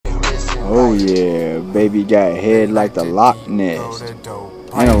Oh yeah, baby got head like the Loch Ness and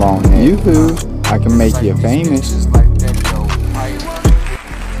a long neck. Yoo-hoo, I can make you famous.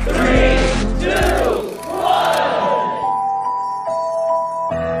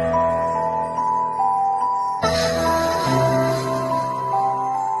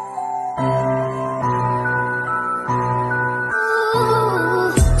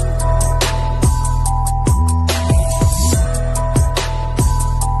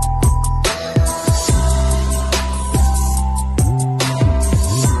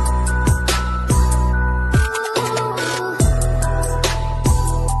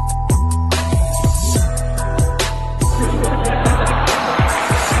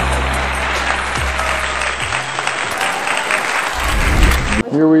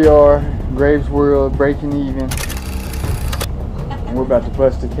 Here we are, Gravezworld, breaking even. And we're about to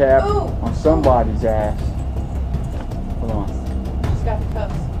bust a cap on somebody's ass. Hold on. Just got the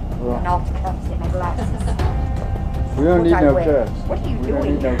cuffs. And off the cuffs in my glasses. We don't need no cuffs. What are you We doing?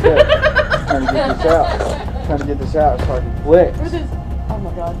 don't need no cuffs. Trying to get this out. Trying to get this out so I can flex. What is this? Oh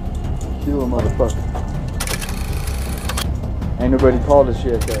my god. Kill a motherfucker. Ain't nobody called us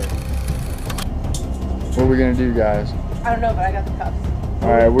yet though. What are we gonna do, guys? I don't know, but I got the cuffs.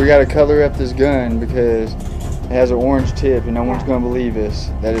 Alright, we gotta color up this gun because it has an orange tip and no one's gonna believe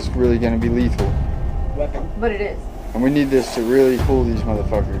us that it's really gonna be lethal. Weapon. But it is. And we need this to really fool these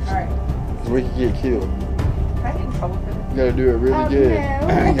motherfuckers. Alright. Because we could get killed. Can I get in trouble for this? You gotta do it really good.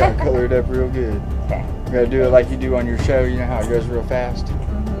 No. You gotta color it up real good. Okay. You gotta do it like you do on your show, you know how it goes real fast.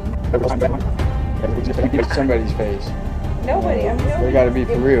 Somebody's face. Nobody. I mean, They gotta be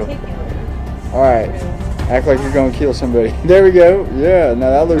for real. particular. Alright. Act like you're gonna kill somebody. There we go. Yeah, now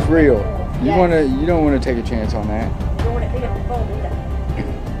that looks real. You don't wanna take a chance on that. You don't want to pick up the phone, do you?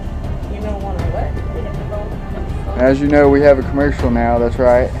 You don't want to what? Pick up the phone. As you know, we have a commercial now, that's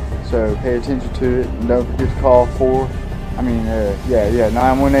right. So pay attention to it and don't forget to call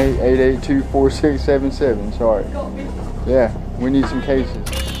 918-882-4677. Sorry. Yeah, we need some cases.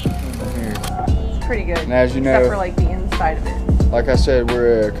 Here. It's pretty good. And as you know, except for like the inside of it. like I said,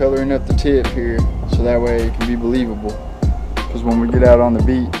 we're coloring up the tip here so that way it can be believable. Because when we get out on the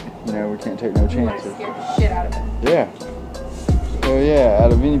beat, you know, we can't take no You want to chances. scare the shit out of it. Yeah. Oh yeah,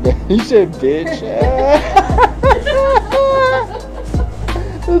 out of anybody. You said bitch.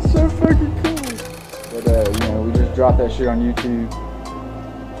 That's so fucking cool. But you know, we just dropped that shit on YouTube.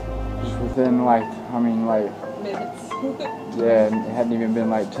 Just within like Minutes. yeah, it hadn't even been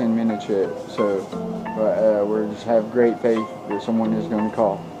like 10 minutes yet. So, but we just have great faith that someone is going to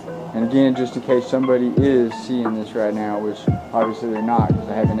call. And again, just in case somebody is seeing this right now, which obviously they're not because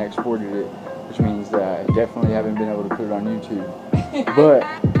I haven't exported it, which means that I definitely haven't been able to put it on YouTube. But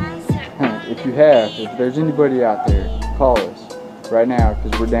if you have, if there's anybody out there, call us right now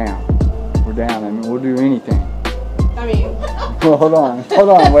because we're down. We're down. I mean, we'll do anything. I mean. Well, hold on.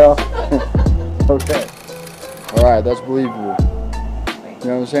 Well, okay. All right, that's believable. You know what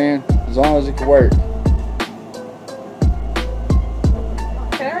I'm saying? As long as it can work.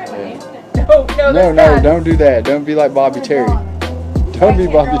 Can I write my Yeah. name? No, No, don't do that. Don't be like Bobby Terry. Don't be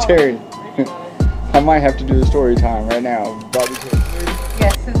Bobby Terry. I might have to do a story time right now. Bobby Terry.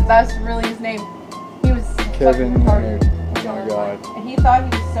 Yes, that's really his name. He was Kevin fucking retarded. Leonard. Oh my god. And he thought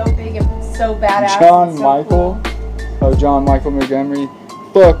he was so big and so badass. John and so Michael. Cool. Oh, John Michael Montgomery.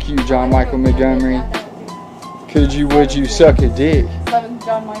 Fuck you, John Michael Montgomery. Would you suck a dick? 7th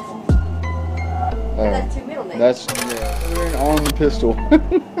John Michael. That's two middle names. That's on the pistol. I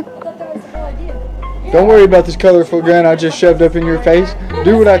thought that was the whole idea. Don't worry about this colorful gun I just shoved up in your face.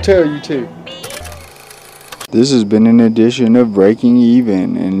 Do what I tell you to. This has been an edition of Breaking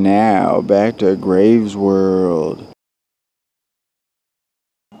Even, and now back to Gravezworld.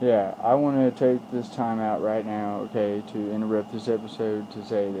 Yeah, I want to take this time out right now, okay, to interrupt this episode to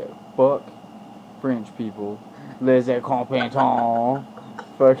say that fuck French people. Les compétents.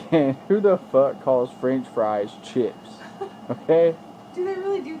 Fucking, who the fuck calls French fries chips? Okay? Do they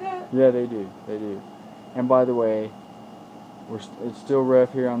really do that? Yeah, they do. They do. And by the way, it's still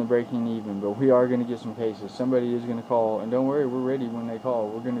rough here on the Breaking Even, but we are going to get some cases. Somebody is going to call, and don't worry, we're ready when they call.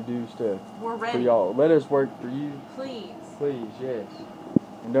 We're going to do stuff We're for ready. y'all. Let us work for you. Please. Please, yes.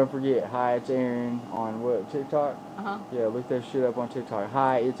 And don't forget, hi, it's Aaron on what, TikTok? Uh-huh. Yeah, look that shit up on TikTok.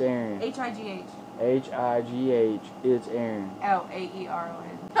 Hi, it's Aaron. H-I-G-H. H-I-G-H, it's Aaron.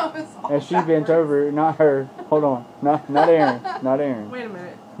 L-A-E-R-O-N. That was all And she bent over, not her. Hold on. Not Aaron. Not Aaron. Wait a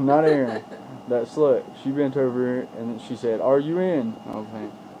minute. Not Aaron. That slut. She bent over and she said, "Are you in?" Okay.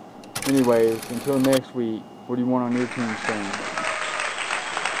 Anyways, until next week, what do you want on your tombstone?